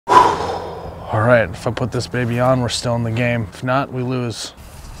All right, if I put this baby on, we're still in the game. If not, we lose.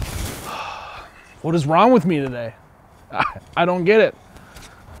 What is wrong with me today? I don't get it.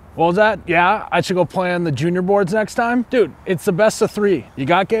 What was that? Yeah, I should go play on the junior boards next time? Dude, it's the best of 3. You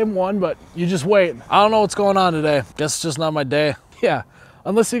got game 1, but you just wait. I don't know what's going on today. Guess it's just not my day. Yeah,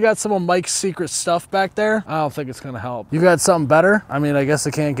 unless you got some of Mike's secret stuff back there, I don't think it's gonna help. You got something better? I mean, I guess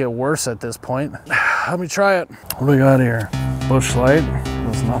it can't get worse at this point. Let me try it. What do we got here? Busch Light?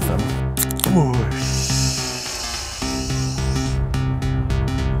 There's nothing. Busch.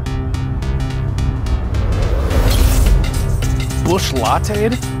 Busch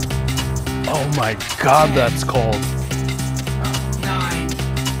Lattade? Oh my God, that's cold. 9.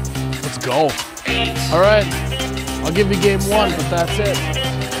 Let's go. 8. All right, I'll give you game 1, but that's it. 6.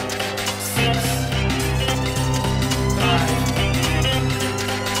 5.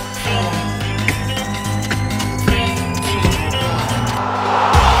 4. 3. 2.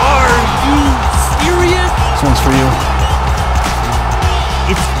 Are you serious? This one's for you.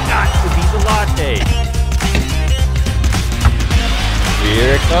 It's got to be the latte.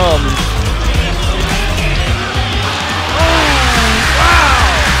 Here it comes. Oh, wow!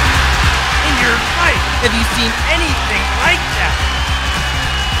 In your life, have you seen anything like that?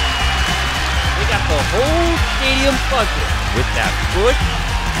 They got the whole stadium buzzing with that Busch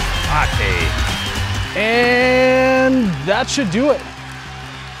Latte. And that should do it.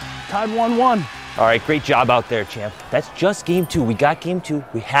 Tied 1-1. All right, great job out there, champ. That's just game 2. We got game 2.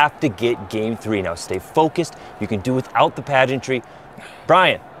 We have to get game 3. Now stay focused. You can do without the pageantry.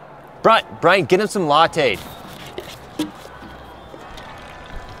 Brian, get him some latte.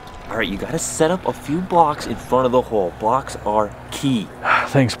 All right, you got to set up a few blocks in front of the hole. Blocks are key.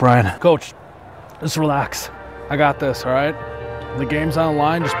 Thanks, Brian. Coach, just relax. I got this, all right? The game's on the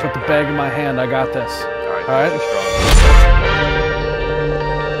line, just put the bag in my hand. I got this. All right?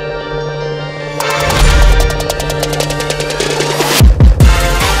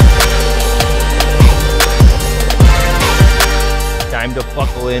 Time to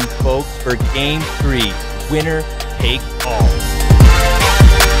buckle in, folks, for game 3. Winner take all.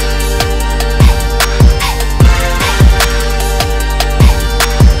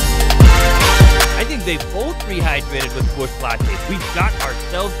 I think they both rehydrated with Busch Lattes. We got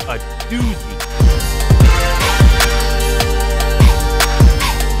ourselves a doozy.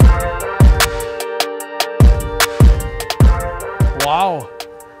 Wow,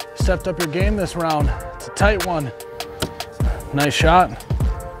 stepped up your game this round. It's a tight one. Nice shot.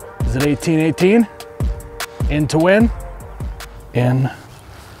 Is it 18-18? In to win? In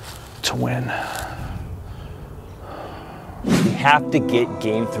to win. We have to get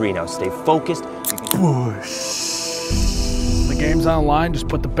game 3 now. Stay focused. Whoosh. The game's on the line, just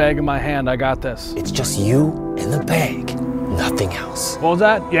put the bag in my hand. I got this. It's just you and the bag, nothing else. What was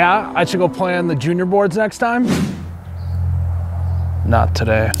that? Yeah, I should go play on the junior boards next time? Not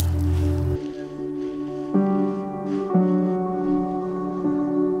today.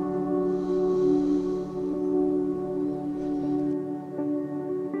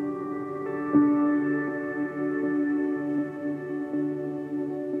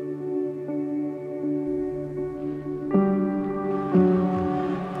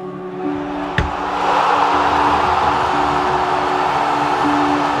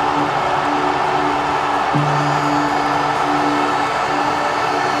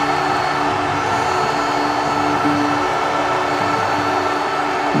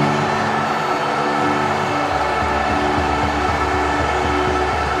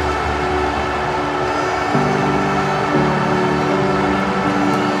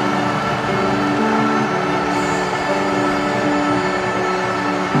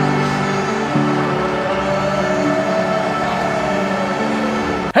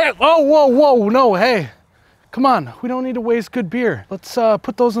 Whoa, no, hey. Come on, we don't need to waste good beer. Let's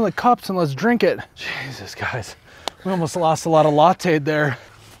put those in the cups and let's drink it. Jesus, guys. We almost lost a lot of latte there.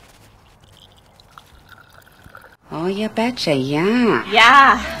 Oh, you betcha, yeah.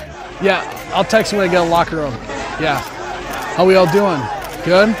 Yeah, I'll text you when I get in the locker room. Yeah. How we all doing?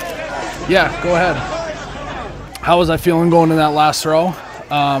 Good? Yeah, go ahead. How was I feeling going in that last throw?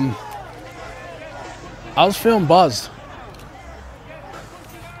 I was feeling buzzed.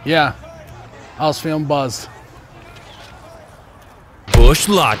 Yeah, I was feeling buzzed. Busch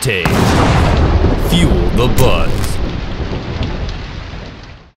Latte. Fuel the buzz.